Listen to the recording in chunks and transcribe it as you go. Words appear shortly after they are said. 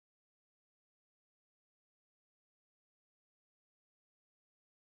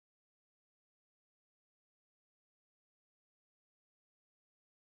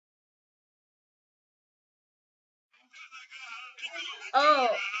Oh,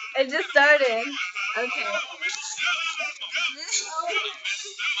 it just started. Okay.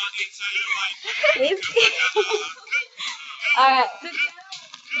 Alright.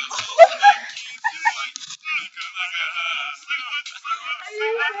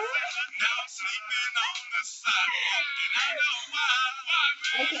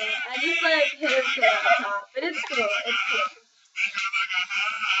 Okay, I just like hit it to the top, but it's cool. It's cool.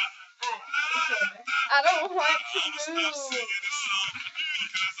 I don't want to move.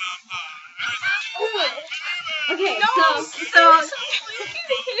 Okay, No, so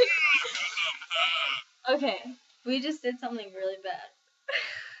okay, we just did something really bad.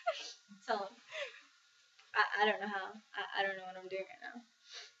 So I don't know how. I don't know what I'm doing right now.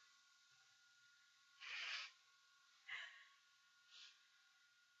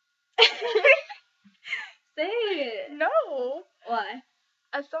 Say it. No. Why?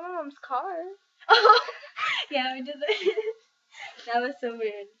 I stole my mom's car. Oh, yeah, we did that. That was so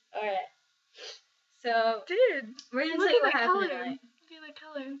weird. Alright. So, Dude, we're gonna look tell you at what the happened color. tonight. Look at the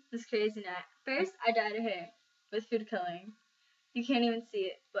color. This crazy night. First, I dyed her hair with food coloring. You can't even see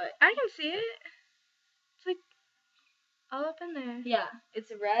it, but I can see it. It's like all up in there. yeah,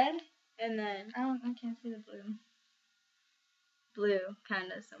 it's red, and then I can't see the blue. Blue,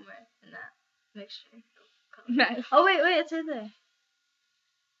 kind of somewhere in that mixture. Nice. Oh wait, it's right there.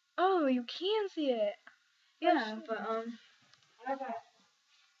 Oh, you can see it. Yeah, but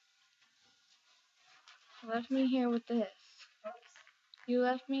You left me here with this. You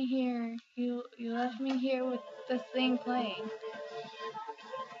left me here. You left me here with this thing playing.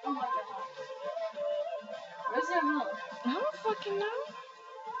 oh my god. Where's your mom? I don't fucking know.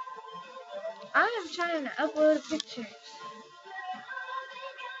 I am trying to upload pictures.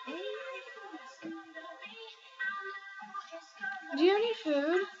 Do you have any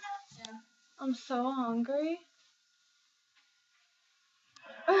food? Yeah. I'm so hungry.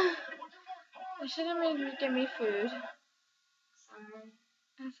 I should have made you get me food. Sorry.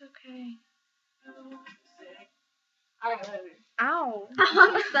 That's okay. Alright, whatever. Ow.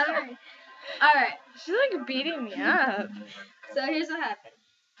 I'm sorry. Alright, She's like beating me up. so here's what happened.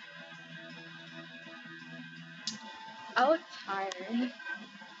 I look tired.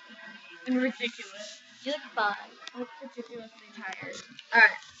 And ridiculous. You look fine. I look ridiculously tired. Alright,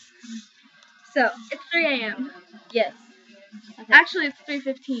 so, It's 3 a.m. yes. Okay. Actually, it's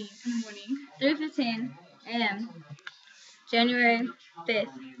 3:15 in the morning. 3:15 a.m. January 5th,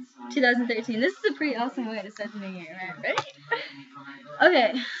 2013. This is a pretty awesome way to start the new year, right?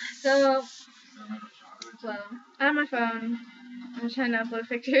 Okay, so, well, I have my phone. I'm trying to upload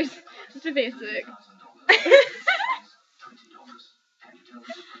pictures. Just a basic.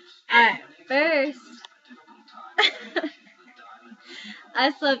 alright, first,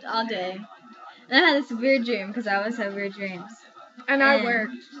 I slept all day. And I had this weird dream, because I always have weird dreams. And I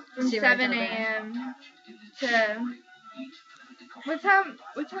worked from she worked 7 all day. a.m. to... What time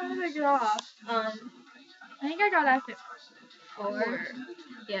did I get off? I think I got off at 4.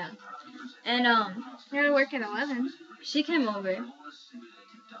 Yeah. And, I had to work at 11. she came over. After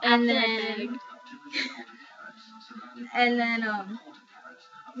And I then, begged. and then,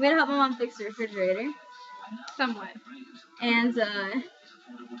 we had to help my mom fix the refrigerator. Somewhat. And,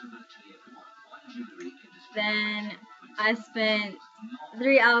 then I spent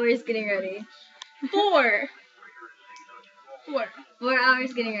 3 hours getting ready. 4. 4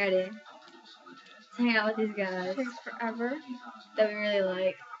 hours getting ready to hang out with these guys Takes forever. that we really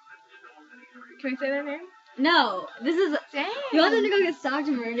like. Can we say their name? No, this is. Dang. You want them to go get stalked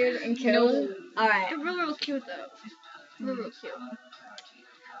and murdered and killed? No. Alright. They're real cute though. They're real cute.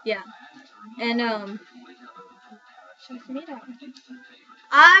 Yeah. And, Show us me that.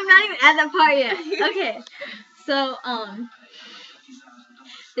 I'm not even at that part yet. Okay. So,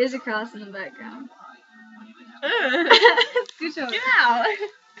 there's a cross in the background. Scooch over. Get out.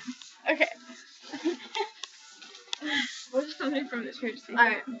 Okay. What is something from the church?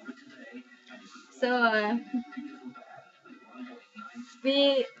 Alright. So,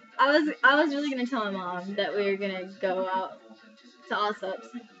 I was really gonna tell my mom that we were gonna go out to Allsup's,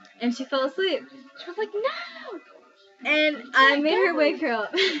 and she fell asleep. She was like, no. And I made her wake her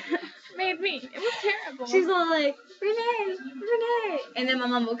up. Made me. It was terrible. She's all like, Renee. And then my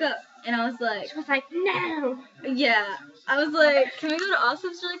mom woke up, and I was like, She was like, no. yeah. I was like, can we go to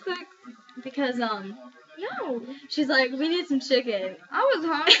Allsup's really quick? Because, No. she's like, we need some chicken. I was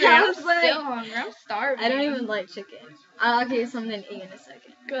hungry. I I was was like- still hungry. I'm starving. I don't even like chicken. I'll give you something to eat in a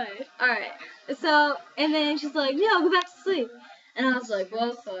second. Good. Alright. So, and then she's like, no, go back to sleep. And I was like,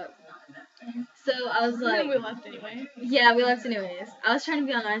 well, fuck. So I was And like, then we left anyway. yeah, we left anyways. I was trying to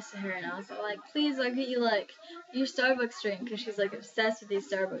be all nice to her, and I was like, please, I'll get you like your Starbucks drink, because she's like obsessed with these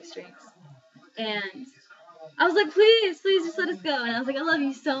Starbucks drinks. And I was like, please, just let us go. And I was like, I love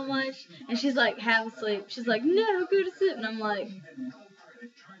you so much. And she's like, half asleep. She's like, no, go to sleep. And I'm like,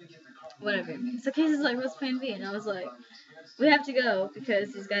 whatever. So Kasey's like, what's plan B? And I was like, we have to go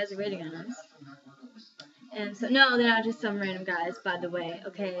because these guys are waiting on us. And so, no, they're not just some random guys, by the way,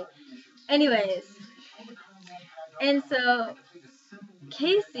 okay? Anyways. And so,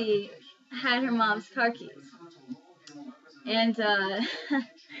 Kasey had her mom's car keys. And,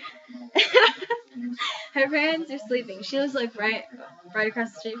 her parents are sleeping. She was like right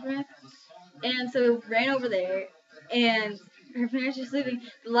across the street from her. And so we ran over there, and her parents were sleeping.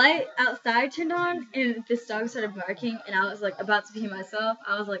 The light outside turned on, and this dog started barking, and I was like about to pee myself.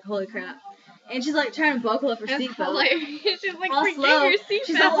 I was like, holy crap. And she's like trying to buckle up her seatbelt. She's like, all forget slow. your seatbelt.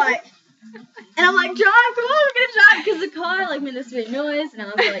 She's all like, and I'm like, drive, come on, we're gonna drive, because the car like made this weird noise, and I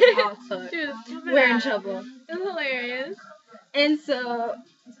was like, oh fuck, we're in trouble. It was hilarious. And so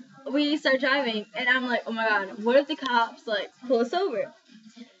we start driving, and I'm like, oh my god, what if the cops like pull us over?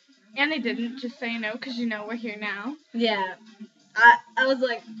 And they didn't, just so you know, because you know we're here now. Yeah, I was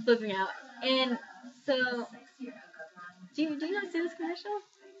like flipping out. And so, do you not see this commercial?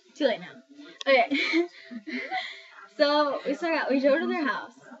 Too late now. Okay. So we drove to their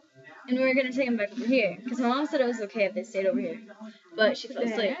house, and we were gonna take them back over here, because my mom said it was okay if they stayed over here, but she fell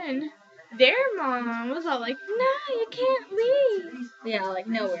asleep. Then their mom was all like, no, you can't leave. Yeah, like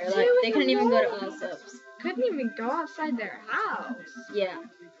nowhere. Like they couldn't even go to all subs. Couldn't even go outside their house. Yeah.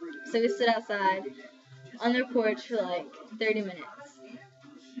 So we stood outside on their porch for like 30 minutes.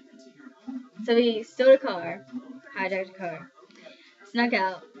 So we stole a car, hijacked a car, snuck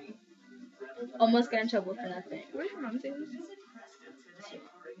out, almost got in trouble for nothing. Where's your mom say this?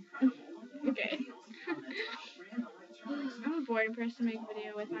 Okay. I'm a boring person to make a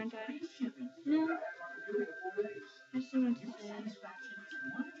video with, aren't I? No, I just don't know what to say.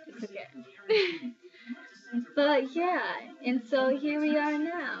 it's okay. But yeah, and so here we are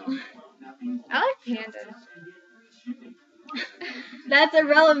now. I like pandas. That's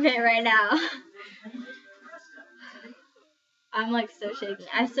irrelevant right now. I'm like so shaking.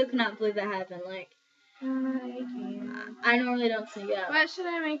 I still cannot believe that happened. Like, I normally don't sneak out. What should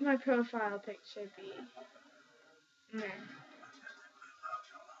I make my profile picture be? No.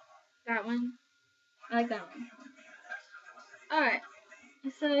 That one? I like that one. Alright.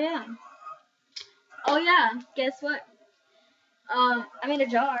 So yeah. Oh yeah, guess what? I made a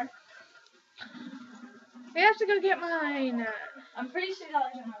jar. We have to go get mine. I'm pretty sure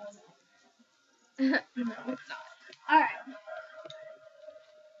that jar wasn't. No, it's not. Alright.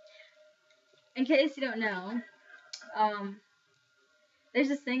 In case you don't know, there's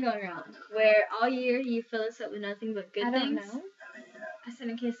this thing going around where all year you fill us up with nothing but good I don't things. know. I said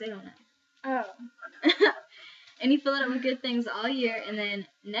in case they don't know. Oh. And you fill it up with good things all year, and then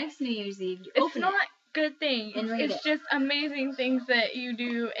next New Year's Eve you It's open not it. good things. And read It's it. just amazing things that you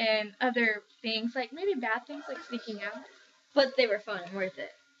do and other things, like maybe bad things like sneaking out. But they were fun and worth it.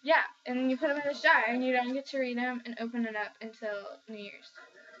 Yeah, and you put them in a jar and you don't get to read them and open it up until New Year's.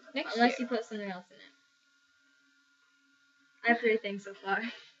 Next Unless year. you put something else in it. I have 3 things so far.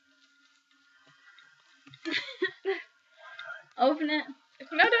 Open it.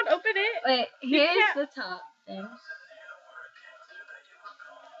 No, don't open it. Wait, here's can't. the top thing.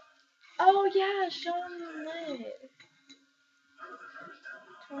 Oh yeah, show them the lid.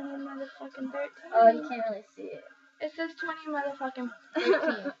 20 motherfucking 13. Oh, you can't really see it. It says 20 motherfucking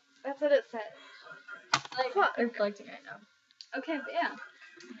 13. That's what it says. Like, Fuck. they're reflecting right now. Okay, but yeah.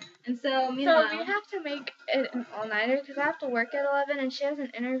 And so, So meanwhile, we have to make it an all-nighter because I have to work at 11 and she has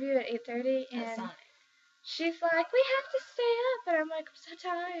an interview at 8:30 and she's like, we have to stay up, and I'm like, I'm so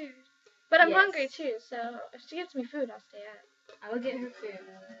tired. But I'm Yes. hungry too, so if she gets me food, I'll stay up. I will get her food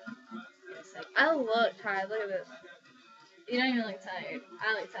in a second. I look tired. Look at this. You don't even look tired.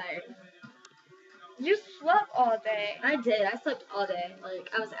 I look tired. You slept all day. I did. I slept all day. Like,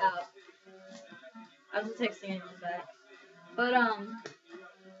 I was out. I was texting anyone back. But,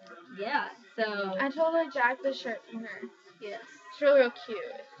 yeah, so. I totally jacked the shirt from her. Yes. It's really real cute.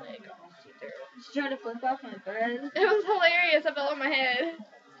 It's like all see-through. She tried to flip off my bed. It was hilarious. I fell on my head.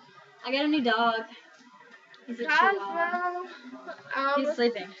 I got a new dog. He's a chihuahua. Cosmo. He's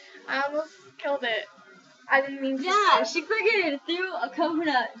sleeping. I almost killed it. I didn't mean to. Yeah, she freaking threw a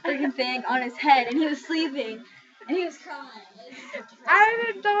coconut freaking thing on his head, and he was sleeping, and he was crying. I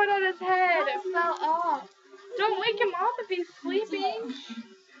didn't throw it on his head. It fell off. Don't wake him up if he's sleeping.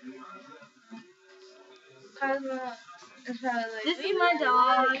 Cosmo. It's probably like, This is my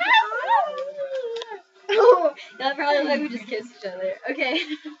dog. Oh, that probably looks like we just kissed each other. Okay.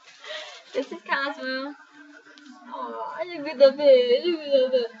 This is Cosmo. Oh, look at the fish. Look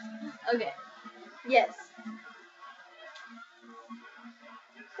at the fish. Okay. Yes.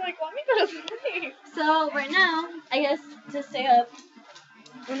 Like, let me go to sleep. So right now, I guess to stay up.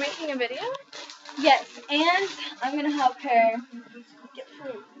 We're making a video? Yes, and I'm gonna help her get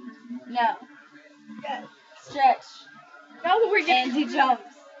food. No. Yes. Stretch. No, we're And getting do jumps.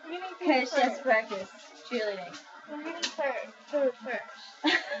 We're getting Because food she has first. to practice cheerleading. We're getting food first.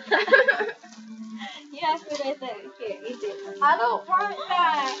 You asked what I said. Here, eat it. I don't want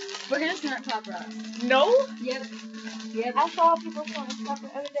that. We're gonna snort Pop Rocks. No? Yep. Yep. I saw people snorting stuff the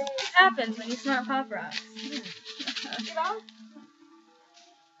other day. What happens when you snort Pop Rocks? You know?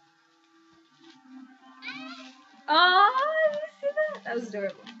 Oh, did you see that? That was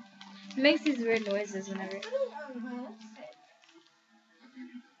adorable. It makes these weird noises whenever. It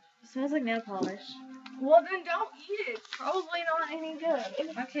smells like nail polish. Well, then don't eat it. It's probably not any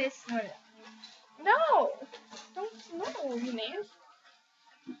good. Okay, snort it. No! Don't smell, you names.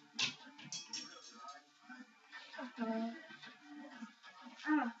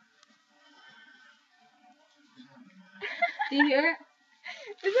 Do you hear it?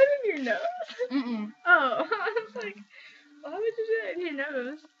 Is that in your nose? Mm-mm. Oh, I was like, why would you do that in your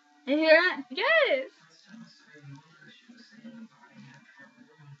nose? You hear it? Yes!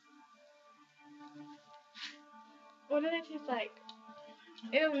 What do they taste like?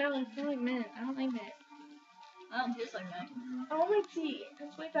 Ew, no, it smells like mint. I don't like mint. I don't taste like that. I want my tea.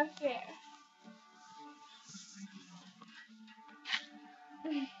 It's way back there.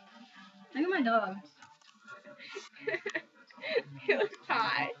 Look at my dog. He looks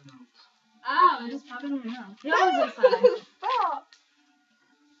high. Ow, it just popped in my mouth. He always looks high. Stop.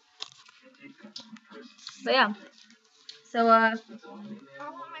 But yeah. So, I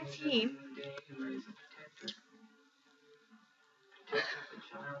want my tea.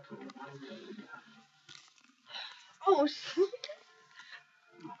 Oh, shit.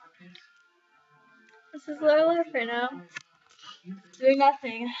 this is Lower Life right now. Doing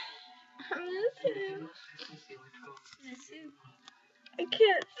nothing. I miss him. Miss you. I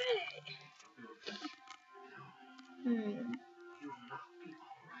can't say.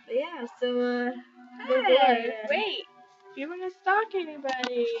 But yeah, so, Hey, wait. If you want to stalk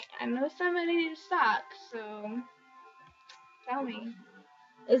anybody, I know somebody to stalk, so tell me.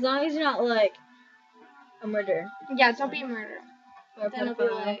 as long as you're not, like, a murderer. Yeah, don't be a murderer. Or a Then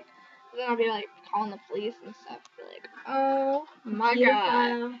I'll be like calling the police and stuff. Be like, oh my god.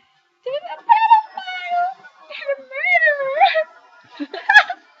 Pedophile. There's a pedophile! There's a murderer!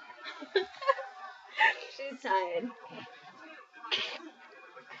 She's tired.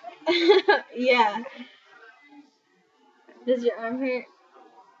 Yeah. Does your arm hurt?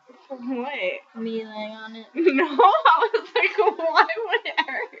 What? Me laying on it? No, I was like, why would it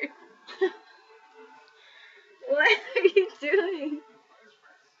hurt? What are you doing?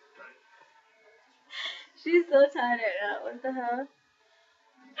 She's so tired right now. What the hell?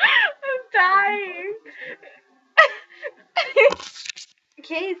 I'm dying.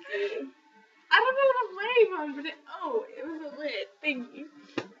 Kasey. I don't know what I'm laying on, but it was a lid. Thank you.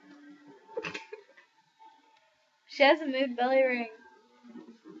 She has a mood belly ring.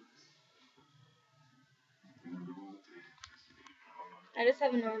 I just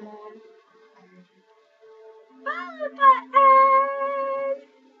have a normal one. Belly button.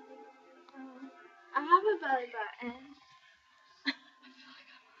 I have a belly button.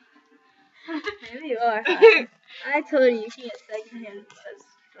 Maybe you are high. I told you can get secondhand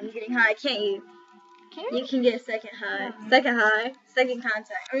from getting high, can't you? Can You can get second high. Second high. Second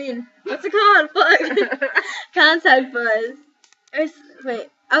contact. I mean, what's it called? Fuck. Contact buzz. Wait,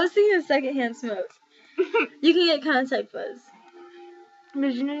 I was thinking of secondhand smoke. You can get contact buzz.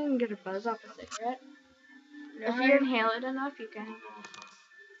 But you know you can get a buzz off a cigarette. If you inhale it enough, you can.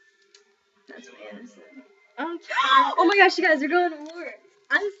 That's my innocent. I'm tired. Oh my gosh, you guys are going to war.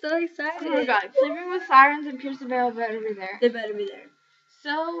 I'm so excited. Oh my god, Sleeping with Sirens and Pierce the Veil better be there. They better be there.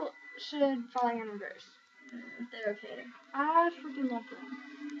 So should Falling in Reverse. They're okay. I freaking love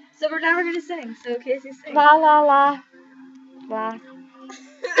them. So now we're gonna sing. So Kasey, sing. La la la. La.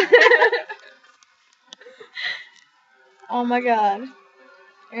 Oh my god.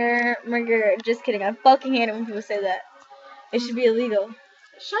 My god. Just kidding. I fucking hate it when people say that. It should be illegal.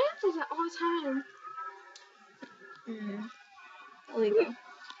 Cheyenne says that all the time. Illegal.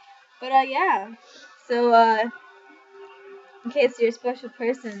 But yeah. So in case you're a special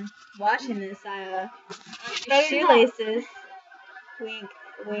person watching this, shoelaces. Wink,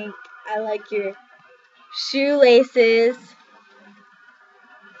 wink. I like your shoelaces.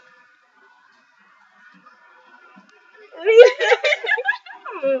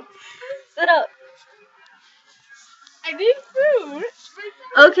 Sit up. I need food.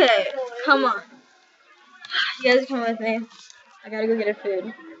 Okay, come on. You guys come with me. I gotta go get her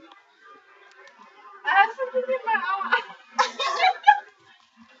food. I have something in my eye.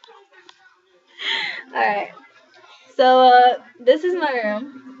 Alright. So, this is my room.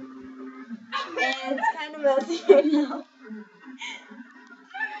 And it's kind of messy right now.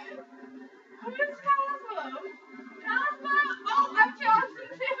 Where's Cosmo? Cosmo? Oh, I'm Chelsey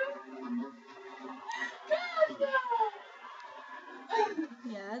too. Cosmo!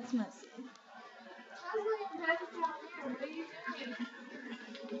 Yeah, it's messy. Cosmo, your bed is down here. What are you doing?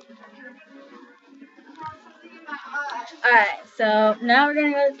 I have something in my eye. Alright, so now we're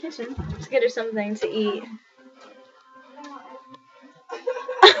gonna go to the kitchen to get her something to eat.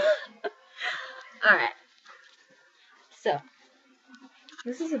 Alright. So,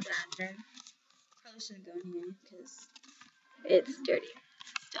 this is a bathroom. Probably shouldn't go in here because it's dirty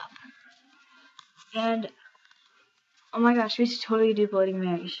stuff. And, oh my gosh, we should totally do Bloody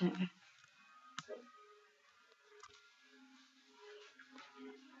Mary, shouldn't we?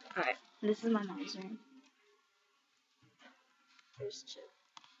 Alright, this is my mom's room. There's Chip.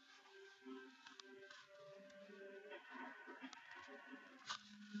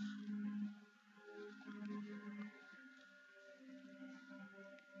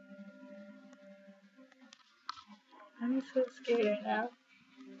 I'm so scared right now.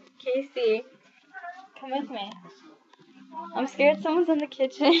 Kasey, come with me. I'm scared someone's in the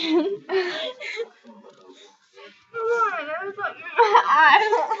kitchen.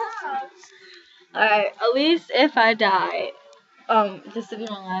 Alright, at least if I die, this will be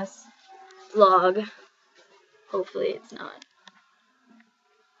my last vlog. Hopefully it's not.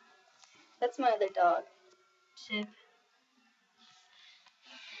 That's my other dog, Chip.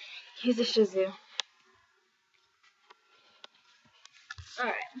 He's a Shih Tzu.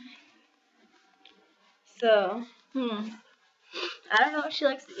 Alright. So, I don't know what she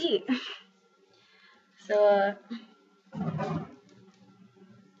likes to eat. So,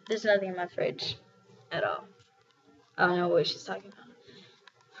 there's nothing in my fridge at all. I don't know what she's talking about.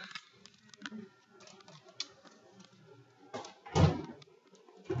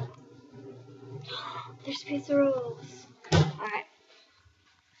 There's pizza rolls. Alright.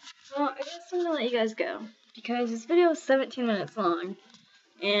 Well, I guess I'm gonna let you guys go because this video is 17 minutes long.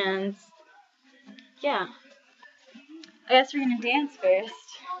 And, yeah. I guess we're gonna dance first.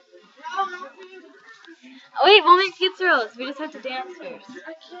 Oh, wait, we'll make pizza rolls. We just have to dance first.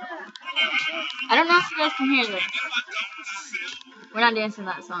 I can't. I don't know if you guys can hear this. We're not dancing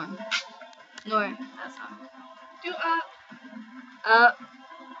that song. Nor that song. Do up. Up,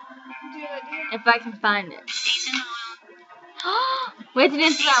 Do it. if I can find it. We have to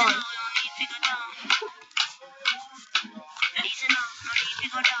dance to that one.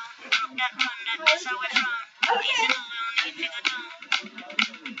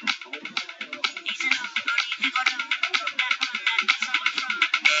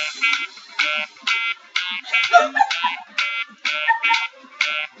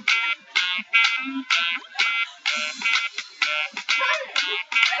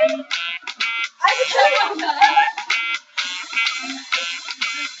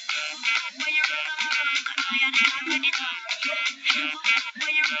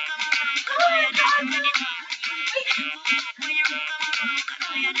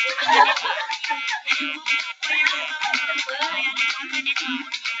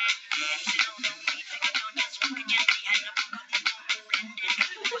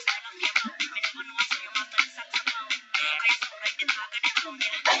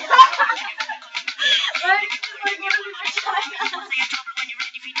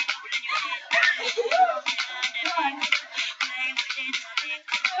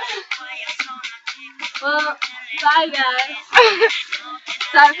 Well, bye guys.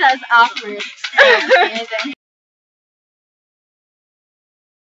 Sorry if that's awkward. Amazing.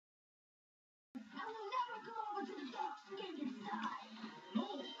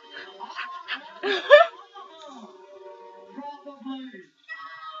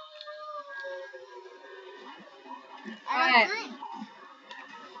 Alright.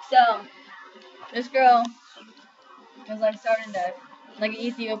 So, this girl was like starting to, like an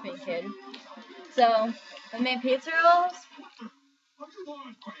Ethiopian kid. So, we made pizza rolls.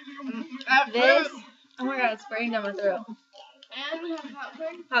 This, oh my god, it's spraying down my throat. And we have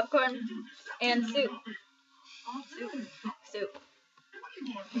popcorn. Popcorn and soup. Soup.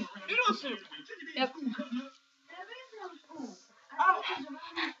 Noodle soup. Yep.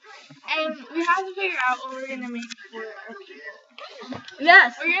 And we have to figure out what we're gonna make for our people.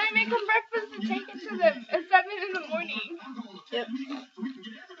 Yes. We're gonna make them breakfast and take it to them at 7 in the morning. Yep.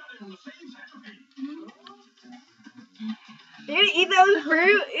 You eat those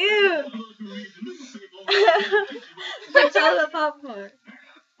fruit? Ew. It's all the popcorn.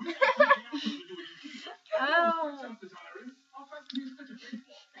 Oh.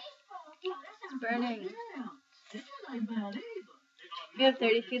 It's burning. We have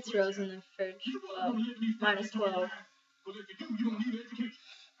 30 pizza rolls in the fridge. Well, minus 12.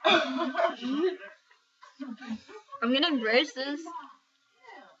 I'm getting braces.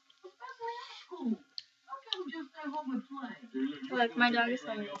 Look, my dog is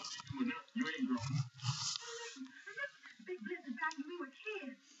hungry.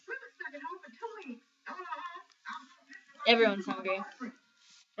 Everyone's hungry.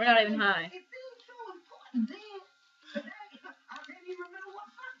 We're not even high.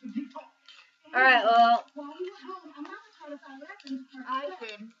 Alright, well,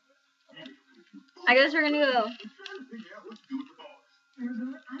 I guess we're gonna go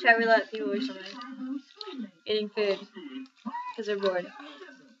try roulette people or something. Eating food. Because they're bored.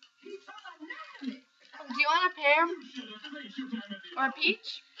 Do you want a pear? Or a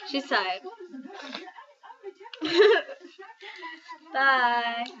peach? She's tired.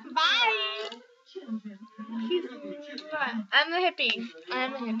 Bye. Bye. I'm the hippie.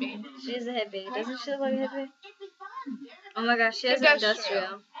 I'm a hippie. She's a hippie. Doesn't she look like a hippie? Oh my gosh, she has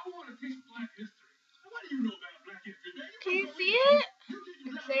Industrial. Can you see it?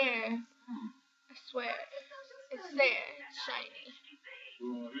 It's there. I swear. It's there. It's shiny.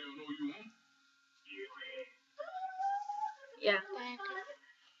 Yeah.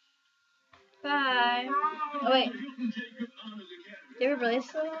 Bye. Oh wait. Do you have a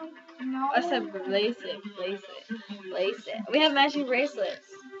bracelet on? No. I said lace it. Lace it. We have matching bracelets.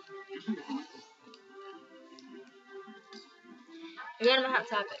 We're going to Hot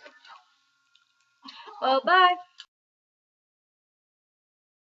Topic. Well, bye.